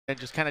and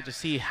just kind of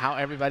see how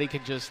everybody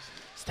can just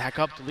stack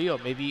up to Leo.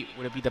 Maybe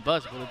would it be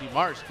Dabuz? Would it be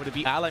Mars? Would it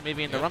be Ally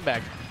maybe in the run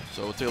back?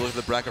 So we'll take a look at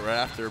the bracket right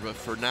after, but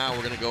for now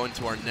we're going to go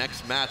into our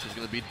next match. It's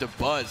going to be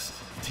Dabuz,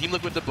 Team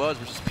Liquid Dabuz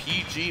versus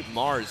PG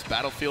Mars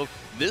Battlefield.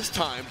 This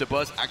time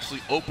Dabuz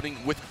actually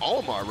opening with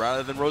Olimar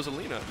rather than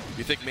Rosalina.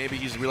 You think maybe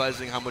he's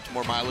realizing how much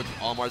more mileage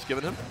Olimar's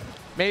given him?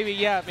 Maybe,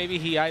 yeah. Maybe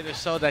he either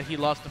saw that he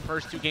lost the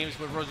first 2 games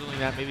with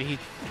Rosalina. Maybe he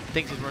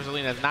thinks his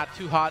Rosalina is not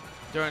too hot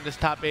during this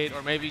top 8,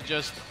 or maybe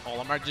just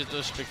Olimar just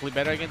does strictly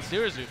better against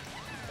Zerazu.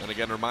 And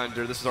again,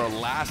 reminder, this is our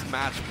last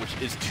match, which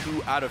is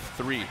 2 out of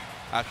 3.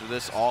 After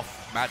this, all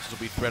matches will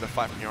be 3 out of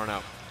 5 from here on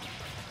out.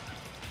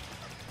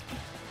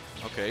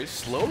 Okay,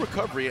 slow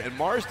recovery, and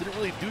Mars didn't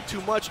really do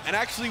too much, and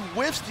actually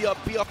whiffs the up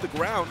B off the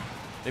ground.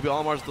 Maybe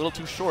Olimar's a little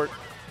too short.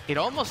 It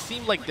almost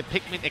seemed like the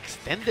Pikmin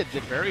extended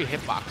the very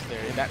hitbox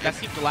there. That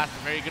seemed to last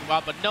a very good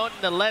while, but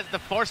nonetheless, the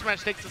force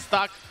smash takes the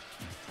stock.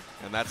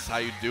 And that's how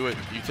you do it.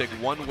 You take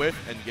one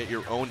whiff and get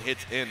your own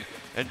hits in.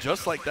 And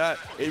just like that,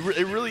 it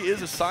really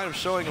is a sign of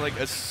showing, like,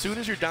 as soon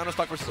as you're down to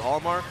stock versus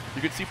Olimar,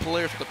 you can see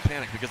players start to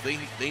panic because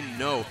they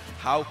know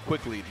how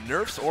quickly,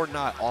 nerfs or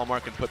not,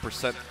 Olimar can put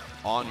percent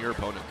on your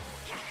opponent.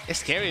 It's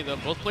scary, though.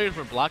 Both players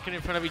were blocking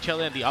in front of each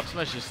other, and the up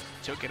smash just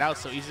took it out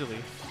so easily.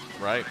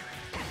 Right.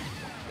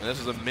 And this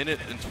is a minute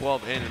and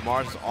 12 in, and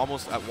Mars is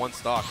almost at 1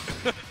 stock.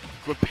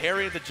 We're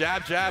parrying the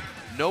jab.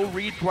 No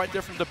read right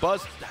there from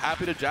Dabuz.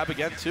 Happy to jab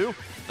again, too.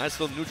 Nice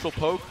little neutral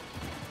poke.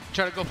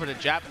 Try to go for the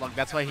jab block.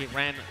 That's why he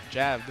ran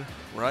jabbed.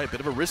 Right, bit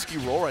of a risky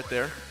roll right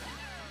there.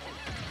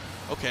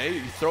 Okay,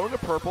 you throw in the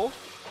purple.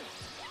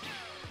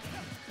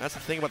 That's the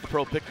thing about the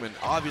Pearl Pikmin.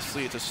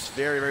 Obviously, it's a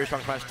very, very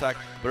strong smash attack,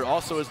 but it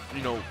also is,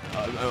 you know,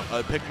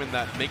 a Pikmin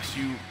that makes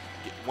you,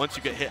 once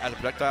you get hit as a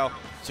projectile,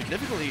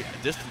 significantly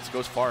distance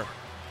goes far.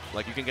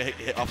 Like, you can get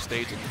hit off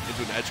stage and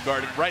into an edge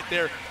guard. And right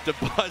there,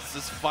 Dabuz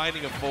is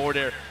finding a forward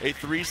air. A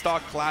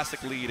 3-stock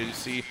classic lead, as you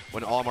see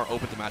when Olimar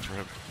opened the match for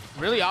him.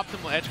 Really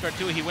optimal edge guard,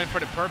 too. He went for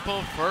the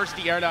purple, first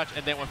the air dodge,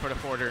 and then went for the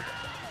forwarder.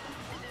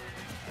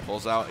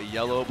 Pulls out a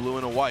yellow, blue,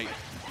 and a white.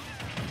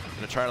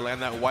 Gonna try to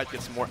land that white,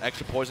 get some more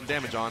extra poison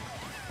damage on.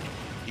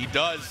 He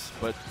does,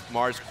 but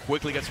Mars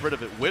quickly gets rid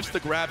of it. Whiffs the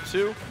grab,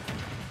 too.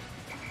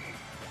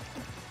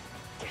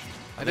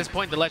 At this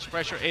point, the ledge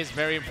pressure is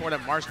very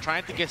important. Mars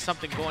trying to get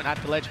something going at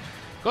the ledge.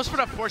 Goes for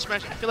that force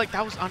smash. I feel like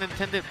that was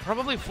unintended.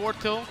 Probably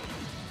 4-2.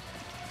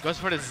 Goes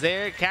for the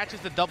Zair, catches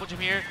the double jump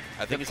here.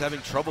 I think he's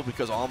having trouble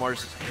because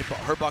Olimar's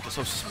hurtbox is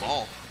so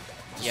small.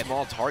 It's a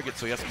small target,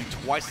 so he has to be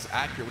twice as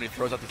accurate when he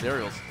throws out these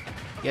aerials.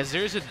 Yeah,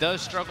 Zerazu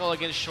does struggle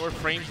against short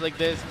frames like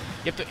this.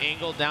 You have to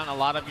angle down a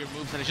lot of your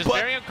moves, and it's just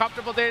very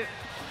uncomfortable there.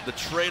 The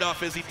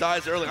trade-off is he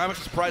dies early. I'm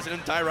actually surprised he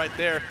didn't die right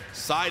there.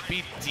 Side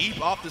B deep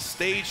off the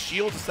stage,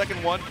 shields the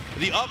second one.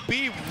 The up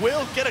B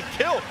will get a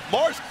kill.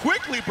 Mars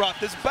quickly brought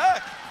this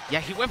back. Yeah,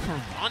 he went for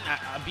run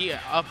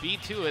up B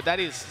too.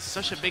 That is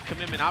such a big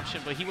commitment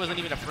option, but he wasn't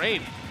even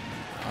afraid.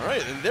 All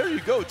right, and there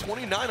you go.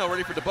 29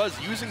 already for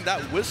Dabuz, using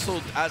that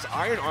whistle as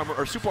iron armor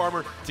or super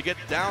armor to get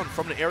down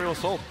from the aerial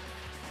assault.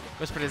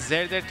 Goes for the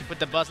Zair there to put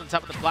Dabuz on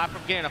top of the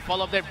platform, getting a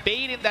follow up there,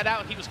 baiting that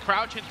out. He was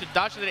crouching to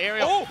dodge the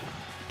aerial. Oh!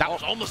 That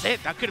was almost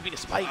it. That could have been a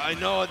spike. I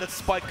know that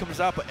spike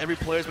comes out, but every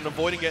player's been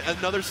avoiding it.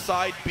 Another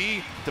side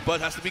B. Dabuz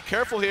has to be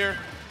careful here.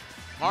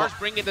 Mars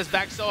bringing this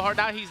back so hard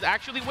now. He's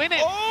actually winning.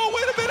 Oh,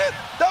 wait a minute.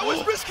 That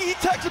was risky. He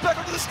tags it back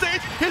onto the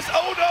stage. His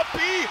own up B,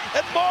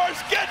 and Mars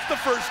gets the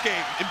first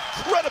game.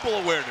 Incredible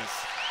awareness.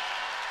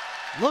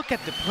 Look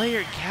at the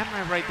player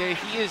camera right there.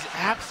 He is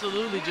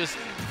absolutely just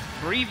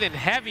breathing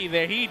heavy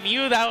there. He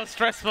knew that was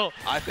stressful.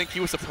 I think he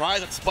was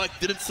surprised that Spike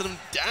didn't sit him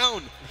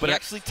down, but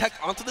actually tech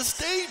onto the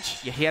stage.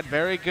 Yeah, he had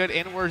very good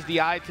inwards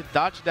DI to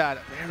dodge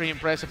that. Very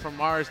impressive from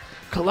Mars,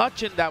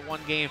 clutching that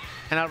one game.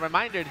 And a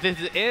reminder, this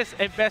is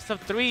a best of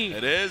 3.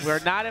 It is.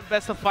 We're not in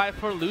best of 5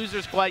 for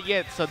losers quite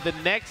yet, so the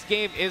next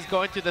game is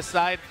going to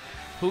decide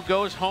who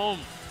goes home.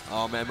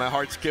 Oh man, my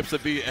heart skips a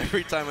beat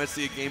every time I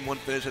see a game 1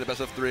 finish in a best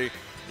of 3.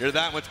 You're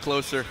that much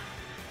closer.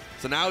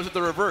 So now is it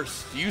the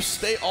reverse? Do you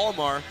stay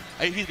Olimar?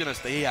 He's gonna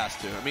stay. He has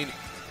to. I mean,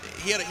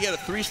 he had a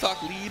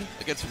 3-stock lead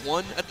against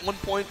 1 at one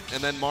point,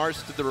 and then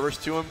Mars did the reverse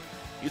to him.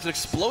 He's an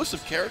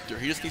explosive character.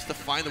 He just needs to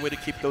find a way to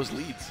keep those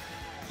leads.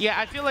 Yeah,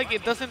 I feel like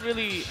it doesn't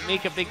really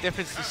make a big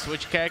difference to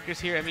switch characters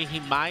here. I mean,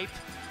 he might,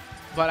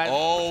 but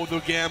oh, the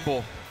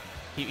gamble.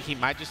 He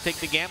might just take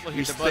the gamble here.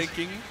 He's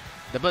thinking.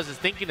 Dabuz is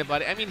thinking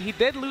about it. I mean, he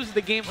did lose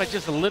the game by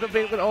just a little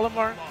bit with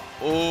Olimar.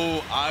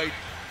 Oh,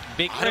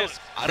 Big risk.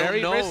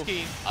 Very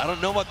risky. I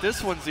don't know about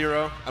this one,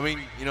 Zero. I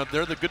mean, you know,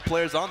 they're the good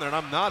players on there, and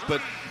I'm not,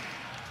 but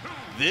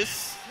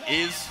this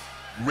is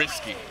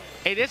risky.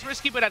 It is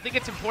risky, but I think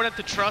it's important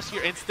to trust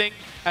your instinct.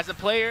 As a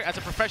player, as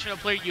a professional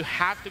player, you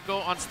have to go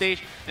on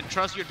stage and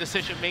trust your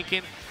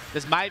decision-making.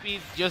 This might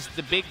be just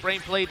the big brain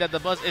play that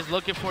Dabuz is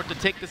looking for to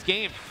take this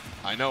game.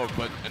 I know,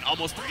 but an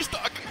almost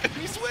 3-stock, and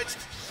he switched.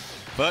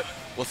 But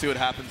we'll see what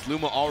happens.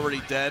 Luma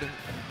already dead.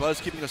 Buzz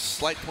keeping a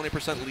slight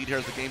 20% lead here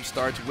as the game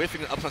starts,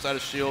 whiffing an up side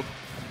of shield.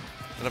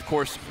 And of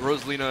course,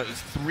 Rosalina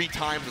is 3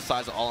 times the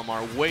size of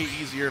Olimar. Way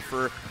easier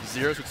for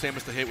Zeros with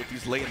Samus to hit with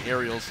these latent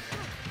aerials.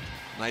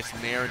 Nice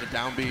nair into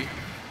down B.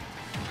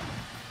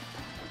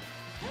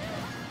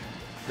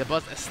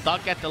 Dabuz is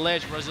stuck at the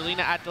ledge. Rosalina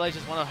at the ledge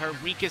is one of her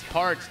weakest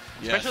parts,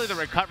 especially the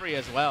recovery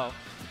as well.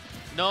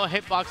 No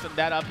hitbox on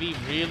that up B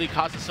really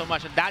causes so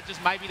much, and that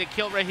just might be the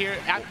kill right here.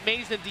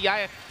 Amazing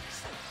DI.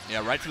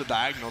 Yeah, right to the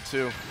diagonal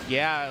too.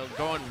 Yeah,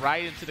 going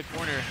right into the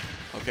corner.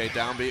 Okay,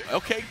 down B.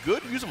 Okay,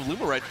 good use of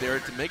Luma right there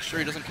to make sure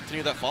he doesn't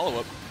continue that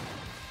follow-up.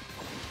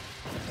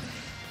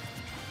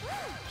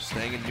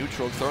 Staying in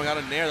neutral, throwing out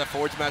a nair. That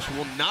forward smash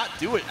will not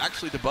do it.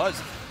 Actually,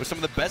 Dabuz with some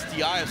of the best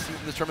DI I've seen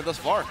in this tournament thus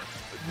far.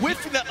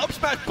 Whiffing that up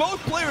smash, both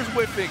players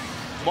whiffing.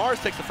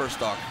 Mars takes the first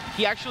stock.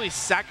 He actually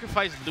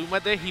sacrificed Luma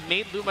there. He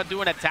made Luma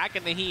do an attack,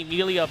 and then he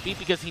immediately up B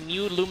because he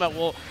knew Luma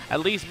will at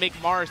least make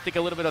Mars take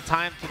a little bit of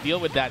time to deal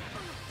with that.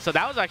 So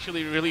that was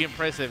actually really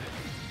impressive.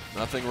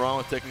 Nothing wrong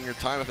with taking your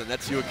time if it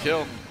nets you a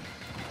kill.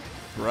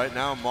 Right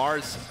now,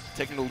 Mars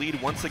taking the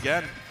lead once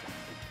again.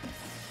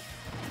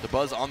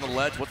 Dabuz on the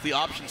ledge. What's the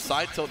option?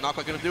 Side tilt, not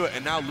quite going to do it.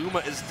 And now Luma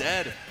is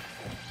dead.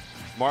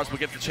 Mars will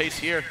get the chase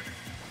here.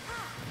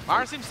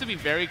 Mars seems to be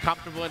very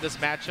comfortable in this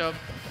matchup.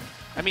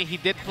 I mean, he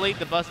did play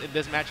Dabuz in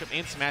this matchup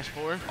in Smash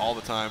 4. All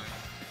the time.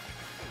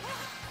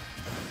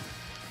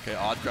 Okay,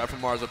 odd grab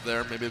from Mars up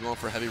there. Maybe going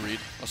for a heavy read.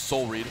 A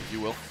soul read, if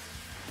you will.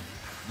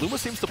 Luma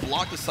seems to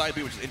block the side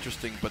B, which is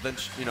interesting, but then,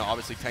 you know,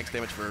 obviously tanks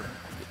damage for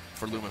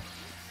Luma.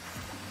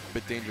 A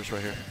bit dangerous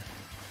right here.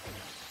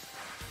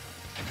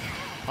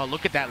 Oh,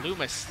 look at that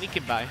Luma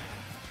sneaking by.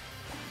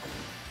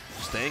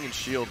 Staying in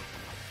shield.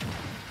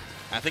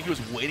 I think he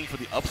was waiting for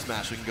the up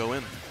smash so he can go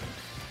in.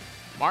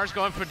 Mars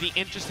going for the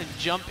interesting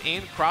jump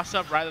in, cross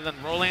up rather than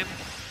roll in.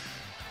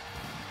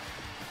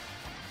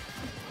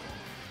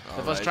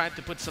 Dabuz trying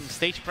to put some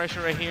stage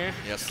pressure right here.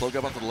 Yeah, slow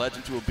grab onto the ledge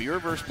into a B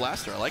reverse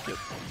blaster. I like it.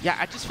 Yeah,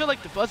 I just feel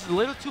like Dabuz is a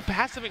little too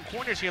passive in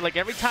corners here. Like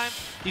every time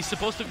he's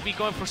supposed to be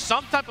going for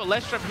some type of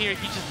ledge trap here,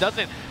 he just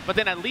doesn't. But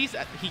then at least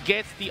he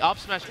gets the up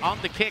smash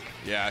on the kick.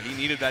 Yeah, he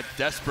needed that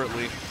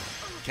desperately.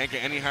 Can't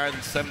get any higher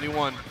than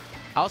 71.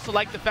 I also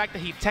like the fact that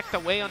he teched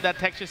away on that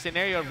texture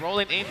scenario.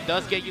 Rolling in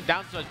does get you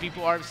down smash.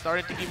 People are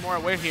starting to be more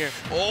aware here.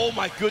 Oh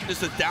my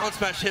goodness, the down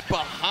smash hit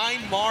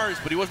behind Mars,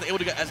 but he wasn't able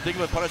to get as big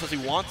of a punish as he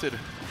wanted.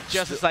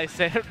 Just as I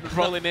said,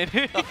 rolling in.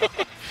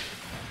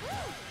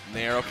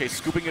 Nair, okay,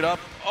 scooping it up.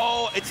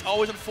 Oh, it's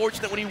always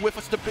unfortunate when he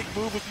whiffs the big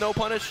move with no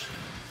punish.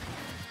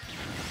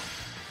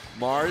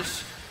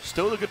 Mars,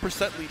 still a good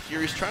percent lead here.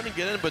 He's trying to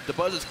get in, but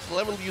Dabuz is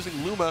cleverly using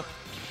Luma,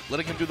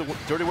 letting him do the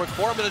dirty work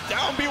for him, and a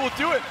down B will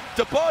do it.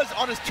 Dabuz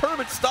on his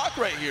tournament stock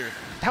right here.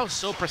 That was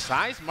so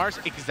precise. Mars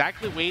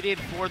exactly waited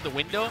for the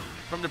window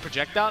from the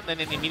projectile, and then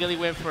immediately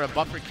went for a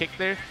buffer kick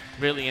there.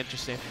 Really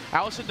interesting. I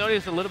also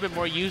noticed a little bit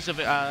more use of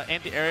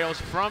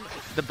anti-aerials from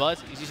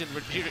Dabuz. He's using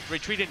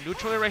retreated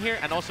neutrally right here,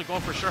 and also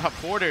going for sure hop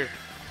border,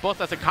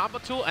 both as a combo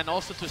tool and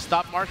also to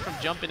stop Mars from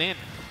jumping in.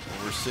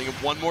 We're seeing him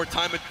one more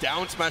time, a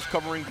down smash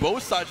covering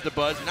both sides of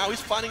Dabuz. Now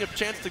he's finding a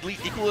chance to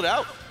equal it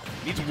out.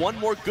 Needs one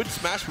more good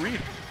smash read.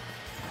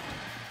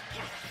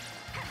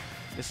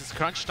 This is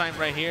crunch time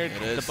right here.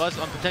 Dabuz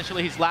on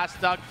potentially his last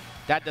stock.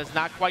 That does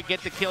not quite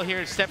get the kill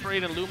here.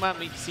 Separating Luma.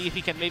 We see if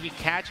he can maybe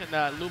catch in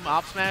the Luma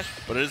up smash.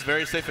 But it is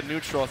very safe in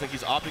neutral. I think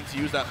he's opting to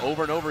use that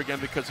over and over again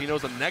because he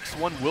knows the next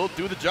one will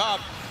do the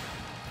job.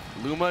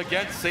 Luma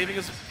again saving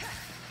his...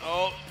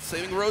 Oh,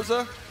 saving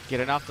Rosa.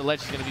 Getting off the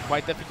ledge is going to be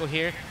quite difficult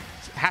here.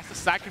 Has to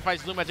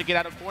sacrifice Luma to get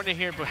out of corner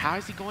here, but how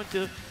is he going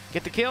to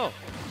get the kill?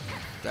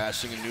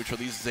 Dashing in neutral.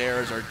 These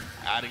Zairs are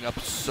adding up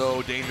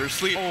so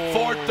dangerously.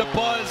 For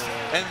Dabuz,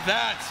 and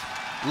that,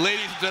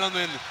 ladies and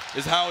gentlemen,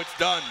 is how it's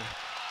done.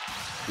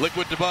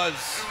 Liquid Dabuz,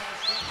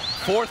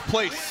 4th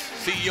place,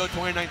 CEO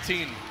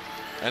 2019,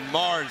 and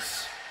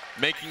Mars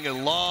making a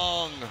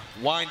long,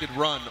 winded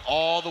run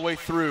all the way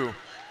through,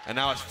 and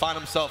now has found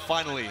himself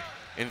finally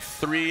in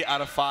 3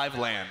 out of 5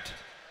 land.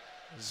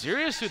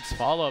 Zero Suit's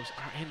follow-ups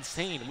are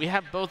insane. We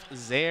have both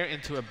Zair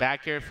into a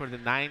back air for the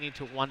 90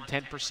 to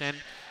 110%.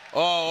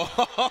 Oh,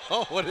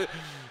 what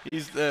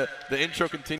he's the intro continues.